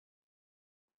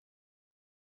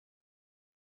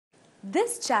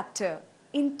This chapter,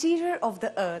 Interior of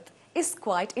the Earth, is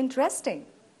quite interesting.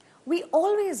 We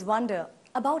always wonder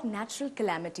about natural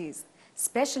calamities,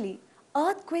 especially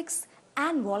earthquakes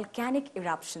and volcanic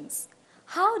eruptions.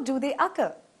 How do they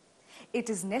occur? It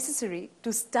is necessary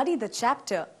to study the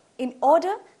chapter in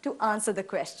order to answer the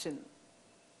question.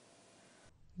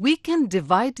 We can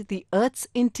divide the Earth's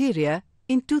interior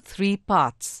into three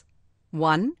parts.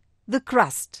 1. The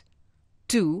crust.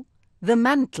 2. The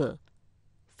mantle.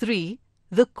 3.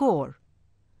 The core.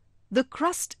 The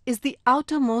crust is the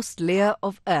outermost layer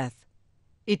of Earth.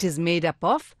 It is made up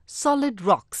of solid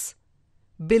rocks.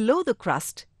 Below the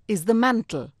crust is the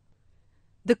mantle.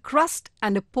 The crust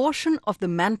and a portion of the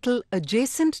mantle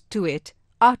adjacent to it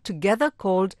are together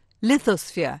called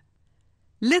lithosphere.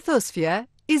 Lithosphere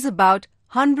is about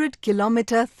 100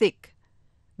 km thick.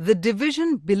 The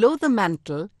division below the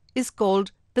mantle is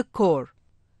called the core.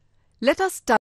 Let us study